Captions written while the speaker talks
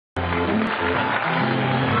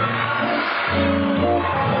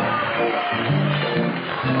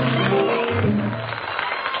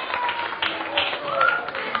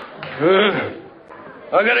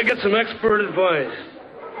I gotta get some expert advice.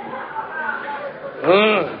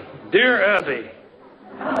 Dear Abby,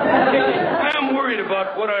 I am worried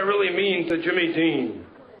about what I really mean to Jimmy Dean.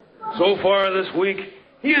 So far this week,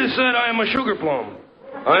 he has said I am a sugar plum.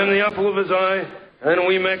 I am the apple of his eye, and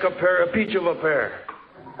we make a peach of a pear.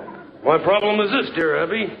 My problem is this, dear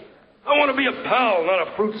Abby. I want to be a pal, not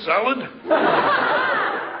a fruit salad.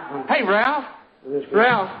 Hey, Ralph.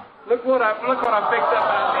 Ralph, look what I picked up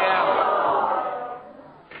out of the apple.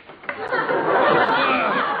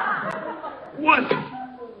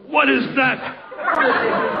 What is that?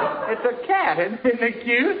 It's a cat, isn't it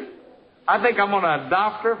cute? I think I'm going to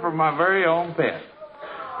adopt her for my very own pet.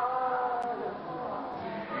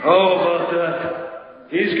 Oh, about that.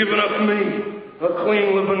 He's given up me, a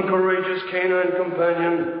clean-living, courageous canine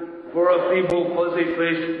companion, for a feeble,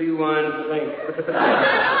 fuzzy-faced feline thing.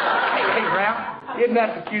 Hey, Ralph, isn't that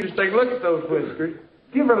the cutest thing? Look at those whiskers.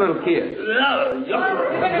 Give her a little kiss. No,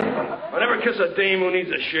 yuck. I never kiss a dame who needs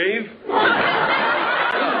a shave.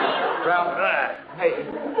 Ralph, hey.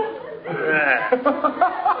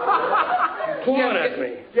 Clawing at me.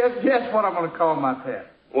 Guess what I'm going to call my pet.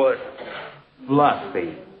 What?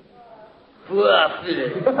 Fluffy. Fluffy.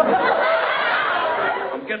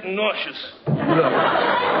 I'm getting nauseous.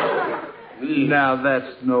 Now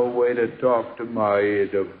that's no way to talk to my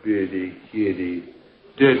itty bitty kitty.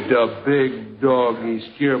 Did the big doggy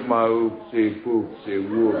scare my oopsie poopsie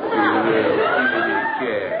whoopsie little kitty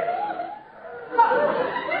cat?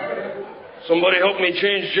 Somebody help me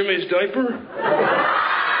change Jimmy's diaper? No,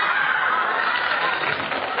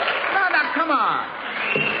 come on.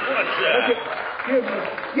 What's that?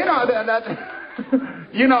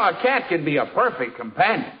 You know, a cat can be a perfect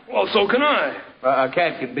companion. Well, so can I. A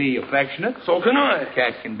cat can be affectionate. So can I. A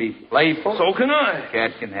cat can be playful. So can I. A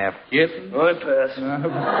cat can have kittens. I pass.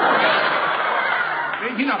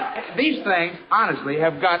 You know, these things, honestly,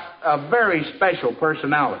 have got a very special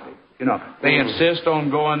personality. You know, they insist on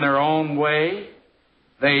going their own way.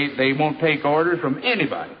 They won't take orders from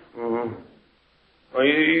anybody. Mm-hmm. Are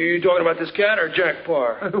you talking about this cat or Jack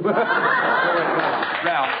Parr?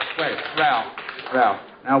 Ralph,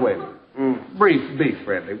 now wait a minute. Be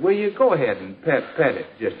friendly. Will you go ahead and pet it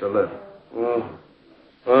just a little?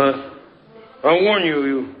 I warn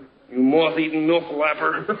you moth-eating milk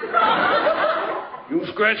lapper. You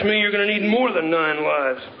scratch me, you're going to need more than 9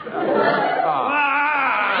 lives.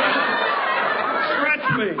 Scratch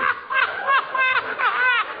me.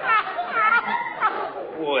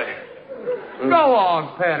 Boy. Go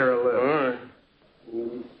on, pet her a little. All right.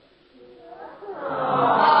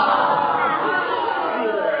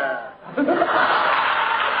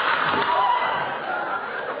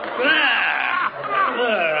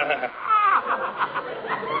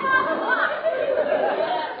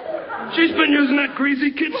 She's been using that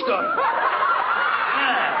greasy kid stuff.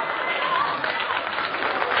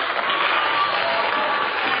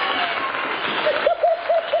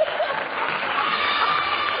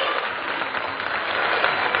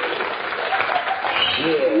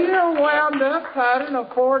 You're wound up patting a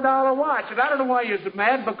 $4 watch. And I don't know why you're so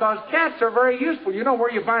mad, because cats are very useful. You know,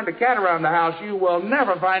 where you find a cat around the house, you will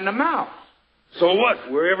never find a mouse. So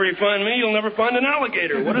what? Wherever you find me, you'll never find an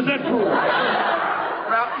alligator. What does that prove?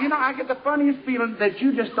 Well, you know, I get the funniest feeling that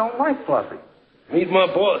you just don't like Fluffy. Meet my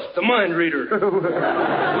boss, the mind reader. Look,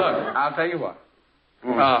 I'll tell you what.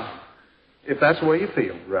 If that's the way you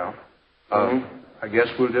feel, Ralph, I guess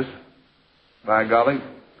we'll just, by golly,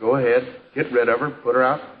 go ahead, get rid of her, put her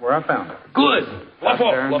out where I found her. Good. Fluff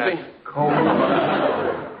off, Fluffy.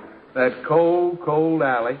 That cold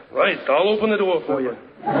alley. Right, I'll open the door for you.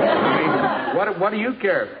 What do you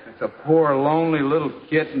care? It's a poor, lonely little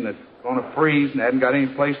kitten that's going to freeze and hasn't got any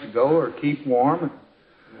place to go or keep warm.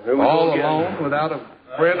 All alone, without a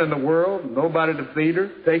friend in the world, nobody to feed her,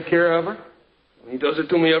 take care of her. He does it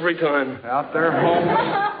to me every time. Out there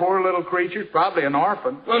homeless, poor little creature, probably an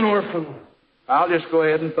orphan. An orphan. I'll just go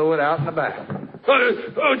ahead and throw it out in the back.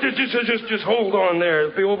 Just hold on there.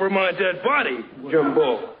 It'll be over my dead body,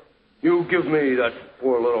 Jimbo. You give me that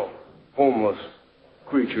poor little homeless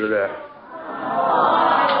creature there.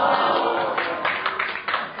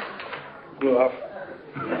 Bluff.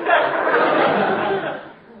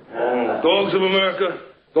 Dogs of America,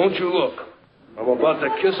 don't you look. I'm about to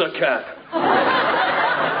kiss a cat.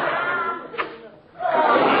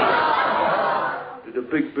 Did the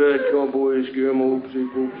big bad cowboy scare my oopsie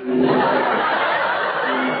poopsie?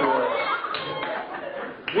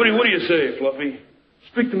 What do you say, Fluffy?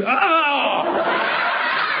 Speak to me.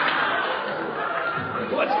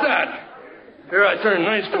 I turn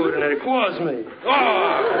nice to it and it claws me. Oh!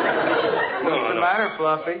 What's the matter,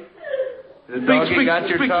 Fluffy? The Speak, doggy got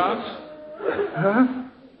your speak to tongue? us. Huh?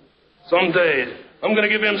 Some days, I'm going to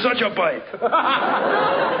give him such a bite.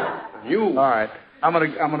 You. All right. I'm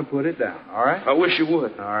gonna put it down, all right? I wish you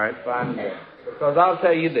would. All right, fine. Because I'll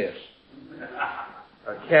tell you this.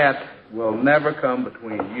 A cat will never come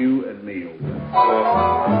between you and me.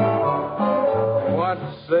 What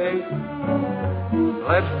say?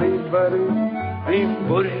 Let's be buddies. Be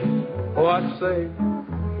buddies. What say?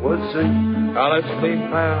 What say? Now let's be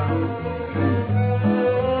pals.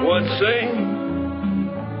 What say?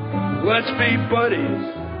 Let's be buddies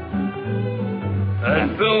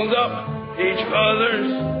and build up each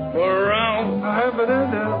other's morale.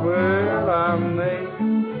 Well, I'm late.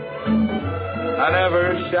 I never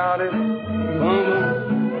shouted,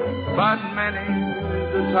 but many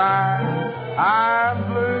the time I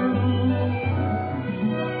blew.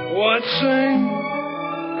 What say?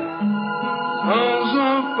 How's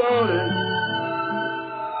about it?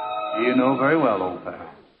 You know very well, old pal.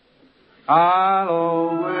 I'll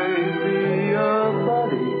always